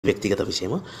వ్యక్తిగత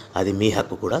విషయము, అది మీ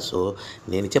హక్కు కూడా. సో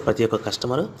నేను ఇచ్చే ప్రతి ఒక్క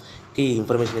కస్టమర్కి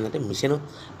ఇన్ఫర్మేషన్ ఏంటంటే, మిషన్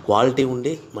క్వాలిటీ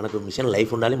ఉండి మనకు మిషన్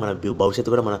లైఫ్ ఉండాలి, మన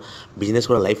భవిష్యత్తు కూడా, మన బిజినెస్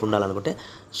కూడా లైఫ్ ఉండాలనుకుంటే,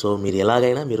 సో మీరు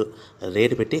ఎలాగైనా మీరు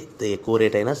రేటు పెట్టి ఎక్కువ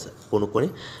రేట్ అయినా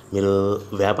కొనుక్కొని మీరు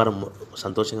వ్యాపారం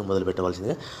సంతోషంగా మొదలు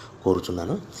పెట్టవలసిందిగా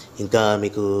కోరుచున్నాను. ఇంకా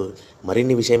మీకు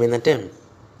మరిన్ని విషయం ఏంటంటే,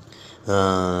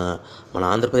 మన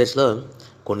ఆంధ్రప్రదేశ్లో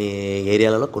కొన్ని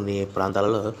ఏరియాలలో, కొన్ని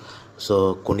ప్రాంతాలలో సో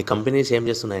కొన్ని కంపెనీస్ ఏం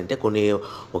చేస్తున్నాయంటే,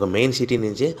 ఒక మెయిన్ సిటీ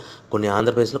నుంచి కొన్ని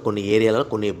ఆంధ్రప్రదేశ్లో కొన్ని ఏరియాలలో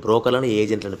కొన్ని బ్రోకర్లను,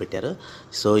 ఏజెంట్లను పెట్టారు.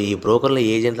 సో ఈ బ్రోకర్ల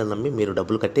ఏజెంట్లను నమ్మి మీరు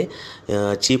డబ్బులు కట్టి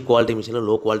చీప్ క్వాలిటీ మిషన్లు,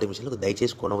 లో క్వాలిటీ మిషన్లు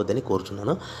దయచేసి కొనవద్దని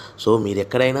కోరుచున్నాను. సో మీరు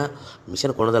ఎక్కడైనా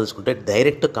మిషన్ కొనదలుచుకుంటే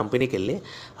డైరెక్ట్ కంపెనీకి వెళ్ళి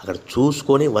అక్కడ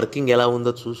చూసుకొని, వర్కింగ్ ఎలా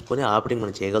ఉందో చూసుకొని, ఆపరేటింగ్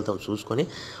మనం చేయగలుగుతాం చూసుకొని,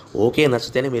 ఓకే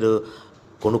నచ్చితేనే మీరు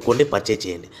కొనుక్కోండి, పర్చేజ్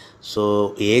చేయండి. సో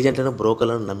ఏజెంట్లను,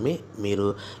 బ్రోకర్లను నమ్మి మీరు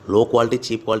లో క్వాలిటీ,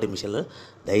 చీప్ క్వాలిటీ మిషన్లు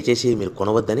దయచేసి మీరు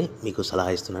కొనవద్దని మీకు సలహా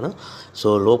ఇస్తున్నాను. సో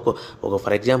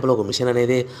ఫర్ ఎగ్జాంపుల్ ఒక మిషన్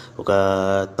అనేది ఒక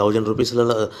 1000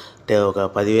 రూపీస్లలో ఒక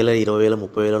 10,000, 20,000,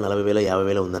 30,000, 40,000,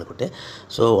 50,000 ఉందనుకుంటే,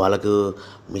 సో వాళ్ళకు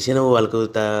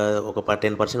ఒక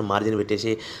 10% మార్జిన్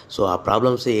పెట్టేసి, సో ఆ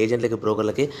ప్రాబ్లమ్స్ ఏజెంట్లకి,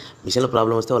 బ్రోకర్లకి మిషన్ల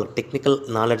ప్రాబ్లం వస్తే వాళ్ళకి టెక్నికల్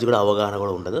నాలెడ్జ్ కూడా, అవగాహన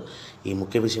కూడా ఉండదు. ఈ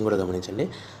ముఖ్య విషయం కూడా గమనించండి.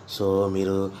 సో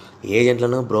మీరు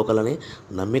ఏజెంట్లను, బ్రోకర్లని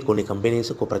నమ్మి కొన్ని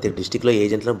కంపెనీస్ ప్రతి డిస్టిక్లో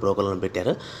ఏజెంట్లను, బ్రోకర్లను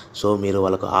పెట్టారు. సో మీరు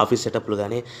వాళ్ళకు ఆఫీస్ సెటప్లు కానీ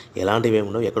ఎలాంటివి ఏమి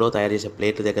ఉండవు, ఎక్కడో తయారు చేసే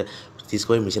ప్లేట్ల దగ్గర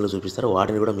తీసుకొని మిషన్లు చూపిస్తారు.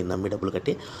 వాటిని కూడా మీరు నమ్మి డబ్బులు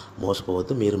కట్టి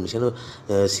మోసపోవద్దు. మీరు మిషన్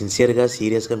సిన్సియర్గా,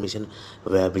 సీరియస్గా మిషన్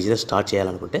బిజినెస్ స్టార్ట్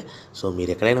చేయాలనుకుంటే, సో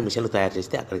మీరు ఎక్కడైనా మిషన్లు తయారు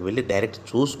చేస్తే అక్కడికి వెళ్ళి డైరెక్ట్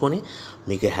చూసుకొని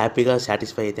మీకు హ్యాపీగా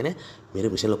సాటిస్ఫై అయితేనే మీరు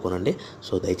మిషన్లు కొనండి.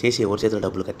 సో దయచేసి ఎవరి చేతిలో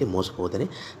డబ్బులు కట్టి మోసపోవద్దని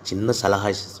చిన్న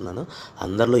సలహా ఇస్తున్నాను.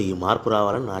 అందరిలో ఈ మార్పు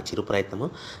రావాలని నా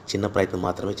చిన్న ప్రయత్నం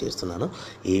మాత్రమే చేస్తున్నాను.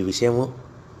 ఈ విషయము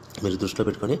మీరు దృష్టిలో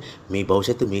పెట్టుకొని మీ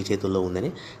భవిష్యత్తు మీ చేతుల్లో ఉందని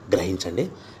గ్రహించండి.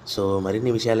 సో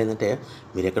మరిన్ని విషయాలు ఏంటంటే,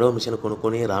 మీరు ఎక్కడో మిషన్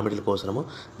కొనుక్కొని రా మెటీరియల్ కోసమో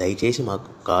దయచేసి మాకు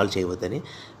కాల్ చేయవద్దని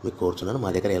మీకు కోరుతున్నాను.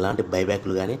 మా దగ్గర ఎలాంటి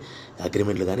బైబ్యాక్లు కానీ,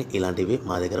 అగ్రిమెంట్లు కానీ ఇలాంటివి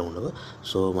మా దగ్గర ఉండవు.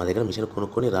 సో మా దగ్గర మిషన్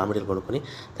కొనుక్కొని, రా మెటీరియల్ కొనుక్కొని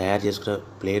తయారు చేసుకునే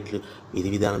ప్లేట్లు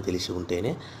విధి విధానం తెలిసి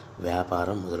ఉంటేనే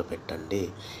వ్యాపారం మొదలు పెట్టండి.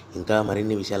 ఇంకా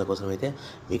మరిన్ని విషయాల కోసం అయితే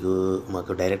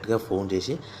మాకు డైరెక్ట్గా ఫోన్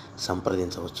చేసి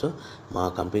సంప్రదించవచ్చు. మా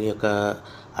కంపెనీ యొక్క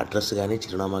అడ్రస్ కానీ,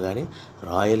 చిరునామా కానీ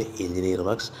royal engineer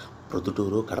works,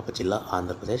 Proddatur, Kadapa జిల్లా,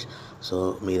 ఆంధ్రప్రదేశ్. సో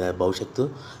మీ భవిష్యత్తు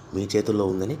మీ చేతుల్లో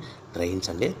ఉందని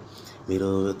గ్రహించండి. మీరు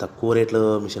తక్కువ రేట్లో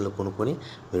మిషన్లు కొనుక్కొని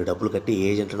మీరు డబ్బులు కట్టి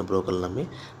ఏజెంట్లను, బ్రోకర్లను నమ్మి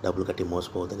డబ్బులు కట్టి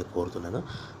మోసపోవద్దని కోరుతున్నాను.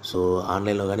 సో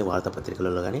ఆన్లైన్లో కానీ,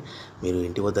 వార్తాపత్రికలలో కానీ మీరు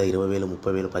ఇంటి వద్ద 20,000,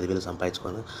 30,000,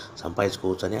 10,000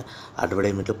 సంపాదించుకోవచ్చు అని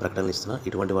అడ్వర్టైజ్మెంట్లు, ప్రకటనలు ఇస్తున్నాను.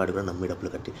 ఇటువంటి వాటి కూడా నమ్మి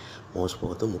డబ్బులు కట్టి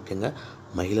మోసపోవద్దు. ముఖ్యంగా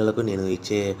మహిళలకు నేను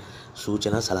ఇచ్చే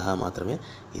సూచన, సలహా మాత్రమే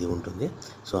ఇది ఉంటుంది.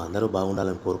 సో అందరూ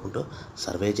బాగుండాలని కోరుకుంటూ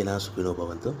సర్వే జన సుఖినో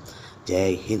భవంతు. జై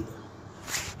Hind.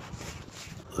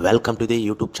 Welcome to the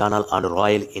YouTube channel and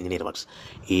royal engineer works.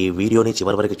 ఈ వీడియోని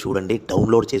చివరి వరకు చూడండి,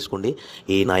 డౌన్లోడ్ చేసుకోండి.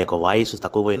 నా యొక్క వాయిస్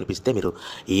తక్కువగా వినిపిస్తే మీరు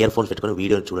ఇయర్ ఫోన్స్ పెట్టుకొని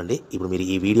వీడియోని చూడండి. ఇప్పుడు మీరు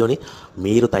ఈ వీడియోని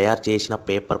మీరు తయారు చేసిన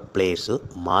పేపర్ ప్లేట్స్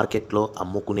మార్కెట్లో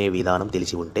అమ్ముకునే విధానం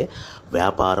తెలిసి ఉంటే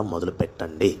వ్యాపారం మొదలు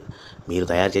పెట్టండి. మీరు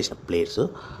తయారు చేసిన ప్లేట్స్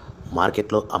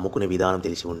మార్కెట్లో అమ్ముకునే విధానం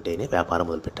తెలిసి ఉంటేనే వ్యాపారం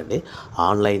మొదలుపెట్టండి.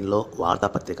 ఆన్లైన్లో,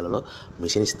 వార్తాపత్రికలలో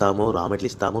మిషన్ ఇస్తాము, రా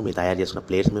మెటీరియల్ ఇస్తాము, మీరు తయారు చేసుకున్న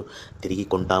ప్లేట్స్ మేము తిరిగి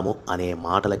కొంటాము అనే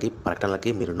మాటలకి,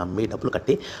 ప్రకటనలకి మీరు నమ్మి డబ్బులు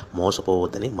కట్టి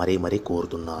మోసపోవద్దని మరీ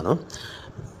కోరుతున్నాను.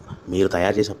 మీరు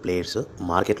తయారు చేసిన ప్లేట్స్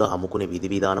మార్కెట్లో అమ్ముకునే విధి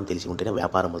విధానం తెలిసి ఉంటేనే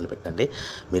వ్యాపారం మొదలుపెట్టండి.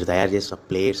 మీరు తయారు చేసిన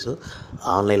ప్లేట్స్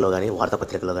ఆన్లైన్లో కానీ,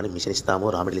 వార్తాపత్రికలో కానీ మిషన్ ఇస్తాము,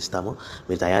 రా మెటీరియల్ ఇస్తాము,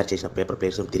 మీరు తయారు చేసిన పేపర్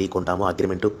ప్లేట్స్ తిరిగి కొంటాము,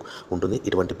 అగ్రిమెంట్ ఉంటుంది,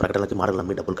 ఇటువంటి ప్రకటనలకి మాటలు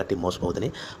నమ్మి డబ్బులు కట్టి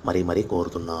మోసపోవద్దని మరీ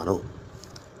కోరుతున్నాను.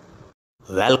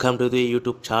 Welcome to the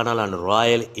YouTube channel and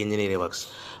royal engineering works.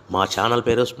 మా ఛానల్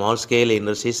పేరు small scale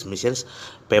industries machines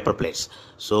paper plates.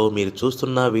 So మీరు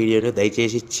చూస్తున్న వీడియోని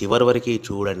దయచేసి చివరి వరకు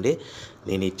చూడండి.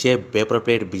 నేను ఇచ్చే పేపర్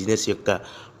ప్లేట్ బిజినెస్ యొక్క,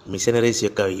 మిషనరీస్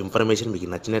యొక్క ఇన్ఫర్మేషన్ మీకు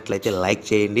నచ్చినట్లయితే లైక్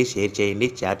చేయండి, షేర్ చేయండి,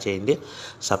 చాట్ చేయండి,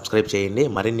 సబ్స్క్రైబ్ చేయండి.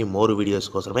 మరిన్ని మోర్ వీడియోస్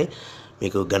కోసమై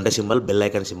మీకు గంట సింబల్, బెల్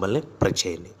ఐకాన్ సింబల్ని ప్రెస్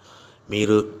చేయండి.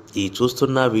 మీరు ఈ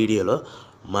చూస్తున్న వీడియోలో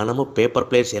మనము పేపర్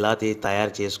ప్లేట్స్ ఎలా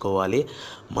తయారు చేసుకోవాలి,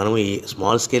 మనము ఈ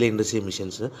స్మాల్ స్కేల్ ఇండస్ట్రీ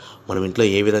మిషన్స్ మనం ఇంట్లో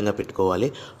ఏ విధంగా పెట్టుకోవాలి,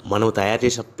 మనం తయారు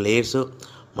చేసిన ప్లేట్స్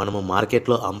మనము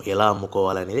మార్కెట్లో ఎలా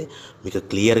అమ్ముకోవాలనేది మీకు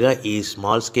క్లియర్గా ఈ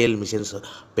small scale machines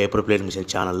paper plate machine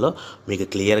ఛానల్లో మీకు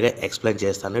క్లియర్గా ఎక్స్ప్లెయిన్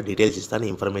చేస్తాను, డీటెయిల్స్ ఇస్తాను,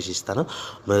 ఇన్ఫర్మేషన్ ఇస్తాను.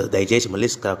 దయచేసి మళ్ళీ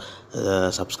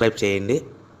సబ్స్క్రైబ్ చేయండి.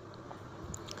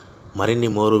 మరిన్ని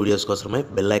మోర్ వీడియోస్ కోసమే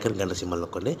బెల్ ఐకాన్ గంట సింబల్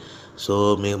నొక్కండి. సో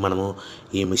మనము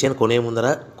ఈ మిషన్ కొనే ముందర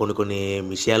కొన్ని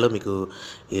విషయాలు మీకు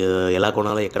ఎలా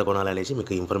కొనాలో ఎక్కడ కొనాలి అనేసి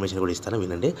మీకు ఇన్ఫర్మేషన్ కూడా ఇస్తాను,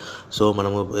 వినండి. సో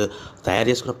మనము తయారు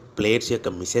చేసుకున్న ప్లేట్స్ యొక్క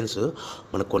మిషన్స్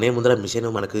మనం కొనే ముందర మిషన్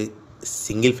మనకు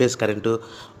సింగిల్ ఫేజ్ కరెంటు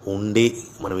ఉండి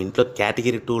మనం ఇంట్లో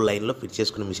కేటగిరీ 2 లైన్లో ఫిట్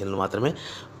చేసుకునే మిషన్లు మాత్రమే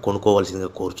కొనుక్కోవాల్సిందిగా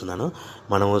కోరుచున్నాను.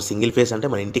 మనము సింగిల్ ఫేజ్ అంటే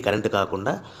మన ఇంటి కరెంటు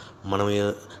కాకుండా మనం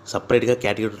సపరేట్గా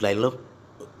కేటగిరీ 2 లైన్లో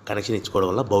కనెక్షన్ ఇచ్చుకోవడం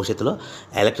వల్ల భవిష్యత్తులో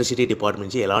ఎలక్ట్రిసిటీ డిపార్ట్మెంట్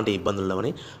నుంచి ఎలాంటి ఇబ్బందులు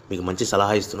ఉండవని మీకు మంచి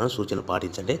సలహా ఇస్తున్నాను, సూచనలు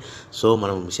పాటించండి. సో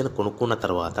మనం మిషన్ కొనుక్కున్న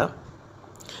తర్వాత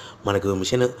మనకు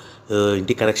మిషన్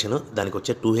ఇంటి కనెక్షన్ దానికి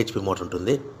వచ్చే 2 HP మోటార్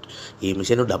ఉంటుంది. ఈ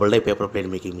machine double die paper plate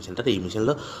making machine అంటే ఈ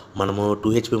మిషన్లో మనము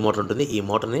 2 HP మోటార్ ఉంటుంది. ఈ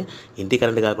మోటార్ని ఇంటి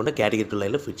కరెంట్ కాకుండా కేటగిరీ 2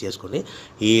 లైన్లో ఫిట్ చేసుకోండి.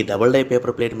 ఈ double die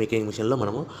paper plate making మిషన్లో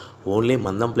మనము ఓన్లీ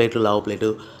మందం ప్లేట్లు, లావు ప్లేటు,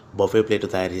 బఫే ప్లేట్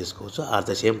తయారు చేసుకోవచ్చు. అట్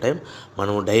ద సేమ్ టైం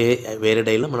మనం వేరే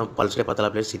డైలో మనం పల్చడి పతలా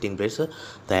ప్లేట్స్, సిట్టింగ్ ప్లేట్స్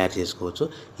తయారు చేసుకోవచ్చు.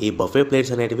 ఈ బఫే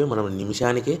ప్లేట్స్ అనేటివి మనం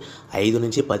నిమిషానికి 5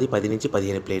 నుంచి 10, 10 నుంచి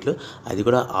 15 ప్లేట్లు, అది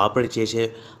కూడా ఆపరేట్ చేసే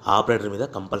ఆపరేటర్ మీద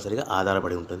కంపల్సరీగా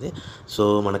ఆధారపడి ఉంటుంది. సో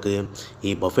మనకి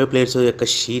ఈ బఫే ప్లేట్స్ యొక్క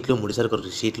షీట్లు, ముడిసరుకు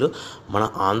షీట్లు మన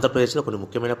ఆంధ్రప్రదేశ్లో కొన్ని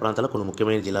ముఖ్యమైన ప్రాంతాల్లో, కొన్ని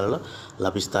ముఖ్యమైన జిల్లాలలో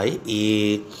లభిస్తాయి. ఈ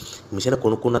మిషన్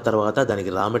కొనుక్కున్న తర్వాత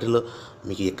దానికి రా మెటీరియల్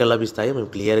మీకు ఎక్కడ లభిస్తాయో మేము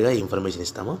క్లియర్గా ఇన్ఫర్మేషన్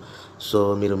ఇస్తాము. సో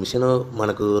మీరు మిషన్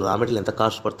మనకు రా మెటీరియల్ ఎంత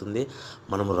కాస్ట్ పడుతుంది,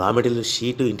 మనం రా మెటీరియల్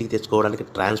షీట్ ఇంటికి తెచ్చుకోవడానికి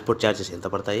ట్రాన్స్పోర్ట్ ఛార్జెస్ ఎంత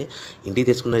పడతాయి, ఇంటికి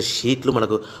తెచ్చుకున్న షీట్లు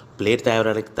మనకు ప్లేట్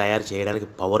తయారు చేయడానికి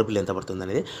పవర్ బిల్ ఎంత పడుతుంది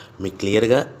అనేది మీకు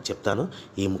క్లియర్గా చెప్తాను.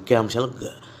 ఈ ముఖ్య అంశాలు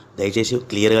దయచేసి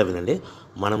క్లియర్గా వినండి.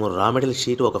 మనము రా మెటీరియల్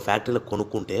షీట్ ఒక ఫ్యాక్టరీలో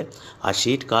కొనుక్కుంటే ఆ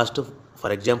షీట్ కాస్ట్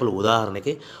ఫర్ ఎగ్జాంపుల్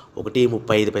ఉదాహరణకి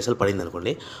 1.35 పైసలు పడింది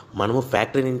అనుకోండి. మనము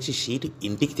ఫ్యాక్టరీ నుంచి షీట్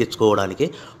ఇంటికి తెచ్చుకోవడానికి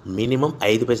మినిమం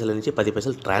 5 పైసల నుంచి 10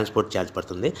 పైసలు ట్రాన్స్పోర్ట్ ఛార్జ్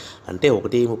పడుతుంది. అంటే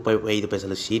 1.35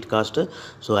 పైసలు షీట్ కాస్ట్,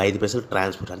 సో 5 పైసలు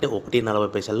ట్రాన్స్పోర్ట్, అంటే 1.40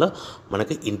 పైసల్లో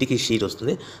మనకి ఇంటికి షీట్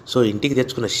వస్తుంది. సో ఇంటికి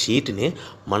తెచ్చుకున్న షీట్ని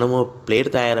మనము ప్లేట్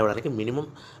తయారవడానికి మినిమం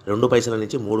 2 పైసల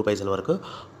నుంచి 3 పైసల వరకు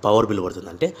పవర్ బిల్ పడుతుంది.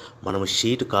 అంటే మనము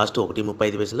షీట్ కాస్ట్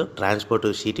 1.35 పైసలు, ట్రాన్స్పోర్ట్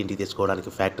షీట్ ఇంటికి తెచ్చుకోవడానికి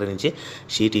ఫ్యాక్టరీ నుంచి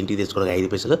షీట్ ఇంటికి తెచ్చుకోవడానికి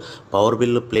 5 పైసలు, పవర్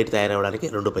బిల్ ప్లేట్ తయారవడానికి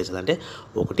 2 పైసలు. అంటే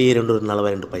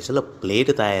 1.42 పైసల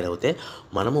ప్లేట్ తయారవుతే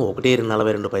మనము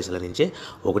 1.42 పైసల నుంచి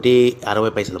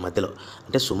 1.60 పైసల మధ్యలో,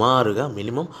 అంటే సుమారుగా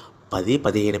మినిమం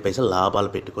 10-15 పైసలు లాభాలు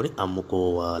పెట్టుకొని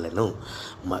అమ్ముకోవాలను.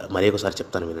 మరి ఒకసారి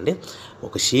చెప్తాను వినండి.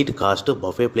 ఒక షీట్ కాస్ట్,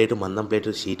 బఫే ప్లేటు, మందం ప్లేటు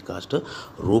షీట్ కాస్ట్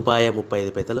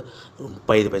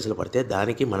 ₹35 పడితే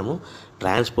దానికి మనము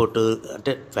ట్రాన్స్పోర్ట్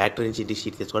అంటే ఫ్యాక్టరీ నుంచి ఇంటికి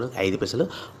షీట్ తెచ్చుకోవడానికి 5 పైసలు,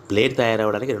 ప్లేట్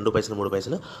తయారవడానికి 2 పైసలు, 3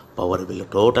 పైసలు పవర్ బిల్లు.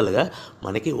 టోటల్గా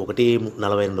మనకి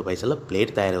 1.42 పైసల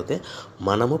ప్లేట్ తయారవుతే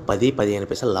మనము 10-15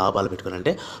 పైసలు లాభాలు పెట్టుకుని,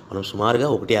 అంటే మనం సుమారుగా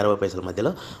 1.60 పైసల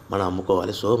మధ్యలో మనం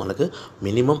అమ్ముకోవాలి. సో మనకు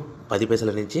మినిమం 10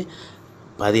 పైసల నుంచి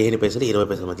 15 పైసలు, 20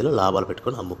 పైసల మధ్యలో లాభాలు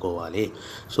పెట్టుకొని అమ్ముకోవాలి.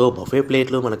 సో బఫే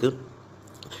ప్లేట్లు మనకు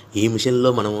ఈ మిషన్లో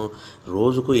మనము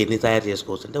రోజుకు ఎన్ని తయారు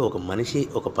చేసుకోవచ్చు అంటే ఒక మనిషి,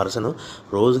 ఒక పర్సన్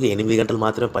రోజుకి 8 గంటలు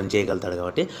మాత్రమే పని చేయగలుగుతాడు.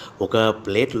 కాబట్టి ఒక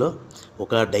ప్లేట్లో,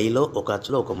 ఒక డైలో, ఒక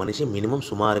అచ్చులో ఒక మనిషి మినిమం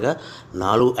సుమారుగా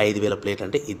 4-5 వేల ప్లేట్లు,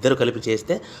 అంటే ఇద్దరు కలిపి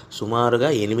చేస్తే సుమారుగా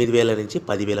 8,000 నుంచి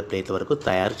 10,000 ప్లేట్ల వరకు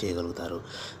తయారు చేయగలుగుతారు.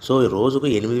 సో రోజుకు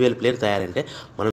 8,000 ప్లేట్లు తయారంటే మనం